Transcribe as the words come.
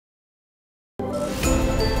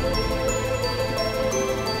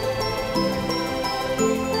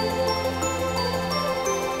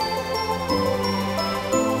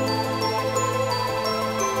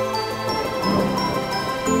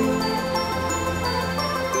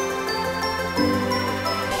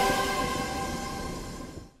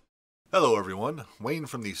everyone, Wayne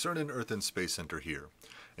from the CERN Earth and Space Center here.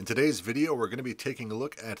 In today's video we're going to be taking a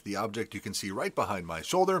look at the object you can see right behind my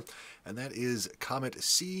shoulder, and that is Comet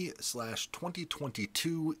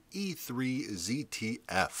C/2022 E3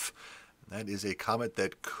 ZTF. That is a comet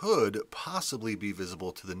that could possibly be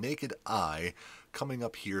visible to the naked eye coming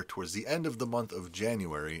up here towards the end of the month of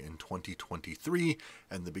January in 2023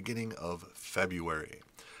 and the beginning of February.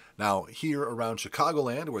 Now, here around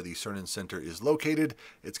Chicagoland, where the CERN Center is located,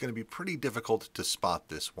 it's going to be pretty difficult to spot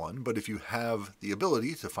this one, but if you have the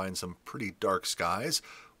ability to find some pretty dark skies,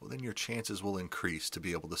 well, then your chances will increase to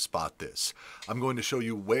be able to spot this. I'm going to show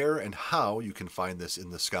you where and how you can find this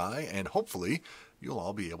in the sky, and hopefully you'll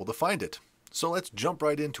all be able to find it. So let's jump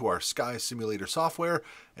right into our sky simulator software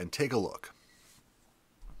and take a look.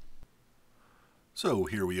 So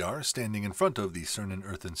here we are, standing in front of the CERN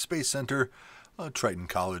Earth and Space Center, Triton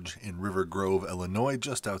College in River Grove, Illinois,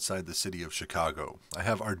 just outside the city of Chicago. I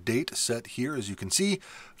have our date set here, as you can see,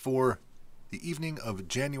 for the evening of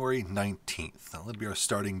January 19th. Now, that'll be our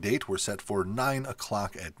starting date. We're set for 9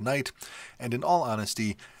 o'clock at night, and in all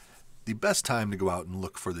honesty, the best time to go out and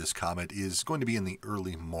look for this comet is going to be in the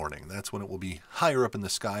early morning. That's when it will be higher up in the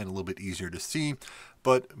sky and a little bit easier to see.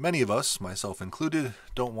 But many of us, myself included,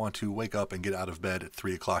 don't want to wake up and get out of bed at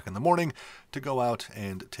 3 o'clock in the morning to go out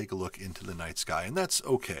and take a look into the night sky. And that's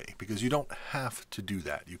okay, because you don't have to do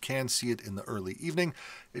that. You can see it in the early evening.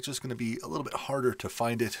 It's just going to be a little bit harder to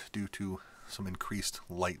find it due to some increased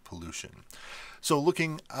light pollution. So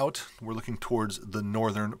looking out, we're looking towards the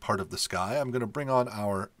northern part of the sky. I'm going to bring on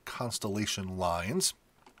our constellation lines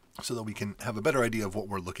so that we can have a better idea of what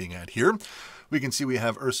we're looking at here. We can see we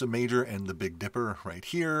have Ursa Major and the Big Dipper right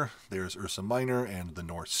here. There's Ursa Minor and the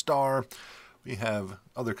North Star. We have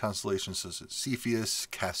other constellations such as Cepheus,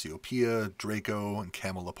 Cassiopeia, Draco, and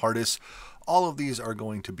Camelopardalis. All of these are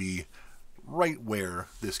going to be right where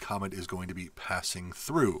this comet is going to be passing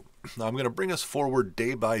through. Now I'm going to bring us forward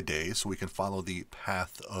day by day so we can follow the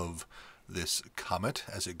path of this comet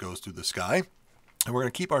as it goes through the sky. And we're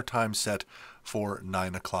going to keep our time set for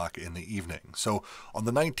 9 o'clock in the evening. So on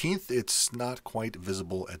the 19th, it's not quite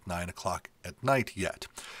visible at 9 o'clock at night yet.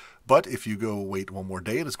 But if you go wait one more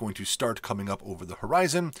day, it is going to start coming up over the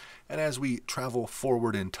horizon. And as we travel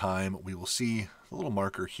forward in time, we will see a little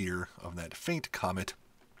marker here of that faint comet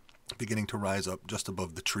beginning to rise up just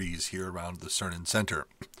above the trees here around the CERN Center.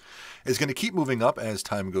 It's going to keep moving up as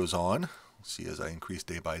time goes on. See, as I increase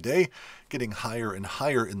day by day, getting higher and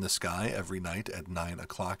higher in the sky every night at 9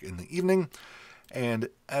 o'clock in the evening. And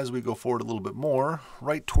as we go forward a little bit more,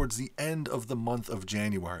 right towards the end of the month of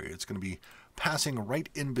January, it's going to be passing right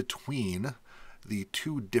in between the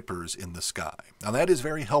two dippers in the sky. Now that is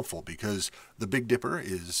very helpful because the Big Dipper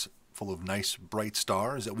is full of nice bright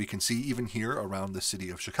stars that we can see even here around the city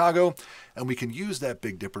of Chicago, and we can use that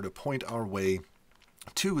Big Dipper to point our way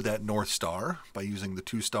to that North Star by using the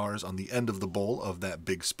two stars on the end of the bowl of that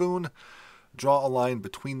big spoon. Draw a line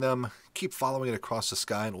between them, keep following it across the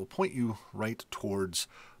sky, and it will point you right towards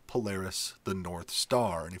Polaris, the North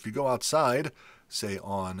Star. And if you go outside, say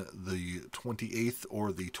on the 28th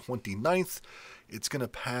or the 29th, it's going to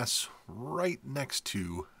pass right next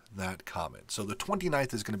to that comet. So the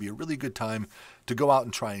 29th is going to be a really good time to go out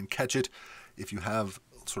and try and catch it. If you have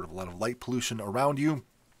sort of a lot of light pollution around you,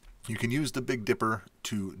 you can use the Big Dipper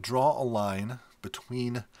to draw a line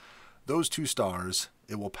between those two stars.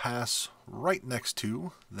 It will pass right next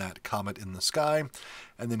to that comet in the sky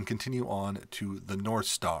and then continue on to the North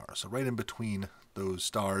Star. So right in between those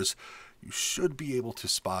stars, you should be able to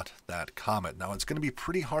spot that comet. Now, it's going to be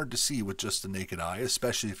pretty hard to see with just the naked eye,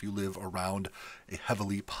 especially if you live around a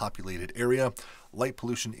heavily populated area. Light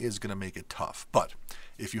pollution is going to make it tough. But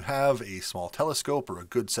if you have a small telescope or a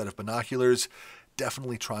good set of binoculars,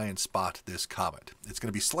 definitely try and spot this comet. It's going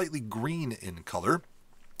to be slightly green in color,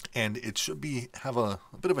 and it should have a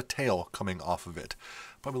bit of a tail coming off of it,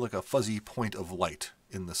 probably like a fuzzy point of light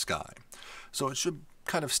in the sky. So it should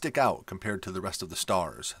kind of stick out compared to the rest of the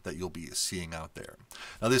stars that you'll be seeing out there.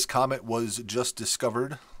 Now, this comet was just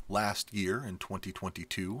discovered last year in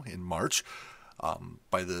 2022 in March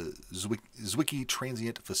by the Zwicky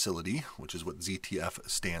Transient Facility, which is what ZTF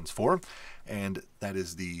stands for, and that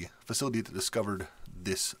is the facility that discovered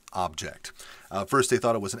this object. First they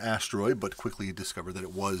thought it was an asteroid, but quickly discovered that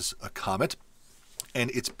it was a comet. And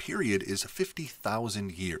its period is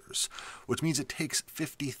 50,000 years, which means it takes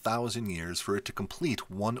 50,000 years for it to complete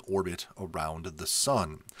one orbit around the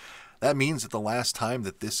sun. That means that the last time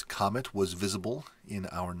that this comet was visible in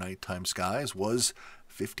our nighttime skies was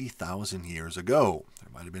 50,000 years ago.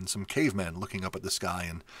 There might have been some cavemen looking up at the sky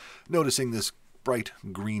and noticing this bright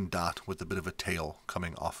green dot with a bit of a tail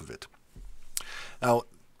coming off of it. Now,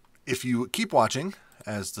 If you keep watching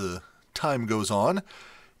as the time goes on,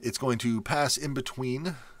 it's going to pass in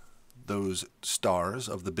between those stars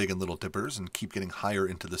of the Big and Little Dippers and keep getting higher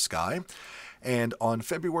into the sky. And on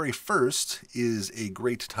February 1st is a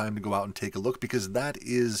great time to go out and take a look, because that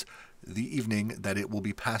is the evening that it will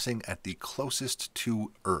be passing at the closest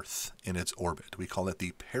to Earth in its orbit. We call it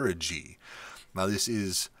the perigee. Now this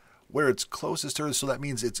is where it's closest to Earth, so that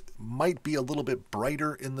means it might be a little bit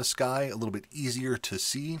brighter in the sky, a little bit easier to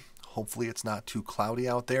see. Hopefully it's not too cloudy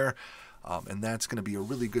out there, and that's going to be a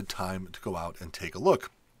really good time to go out and take a look.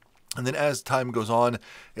 And then as time goes on,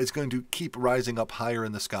 it's going to keep rising up higher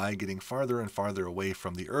in the sky, getting farther and farther away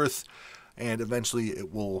from the Earth, and eventually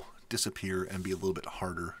it will disappear and be a little bit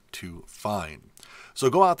harder to find. So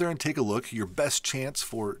go out there and take a look. Your best chance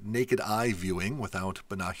for naked eye viewing without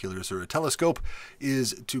binoculars or a telescope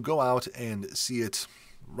is to go out and see it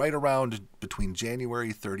right around between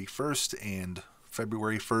January 31st and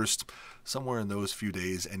February 1st, somewhere in those few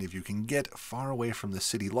days. And if you can get far away from the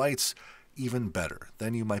city lights, even better.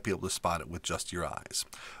 Then you might be able to spot it with just your eyes.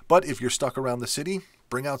 But if you're stuck around the city,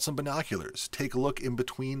 bring out some binoculars. Take a look in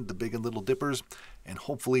between the Big and Little Dippers, and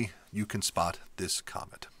hopefully you can spot this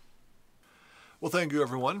comet. Well, thank you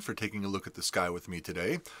everyone for taking a look at the sky with me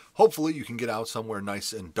today. Hopefully you can get out somewhere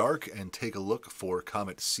nice and dark and take a look for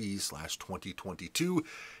Comet C/2022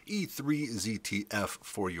 E3 ZTF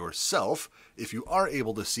for yourself. If you are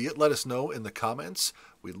able to see it, let us know in the comments.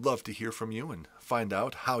 We'd love to hear from you and find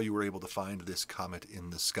out how you were able to find this comet in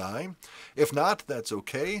the sky. If not, that's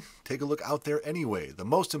okay. Take a look out there anyway. The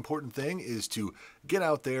most important thing is to get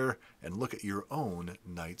out there and look at your own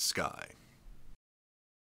night sky.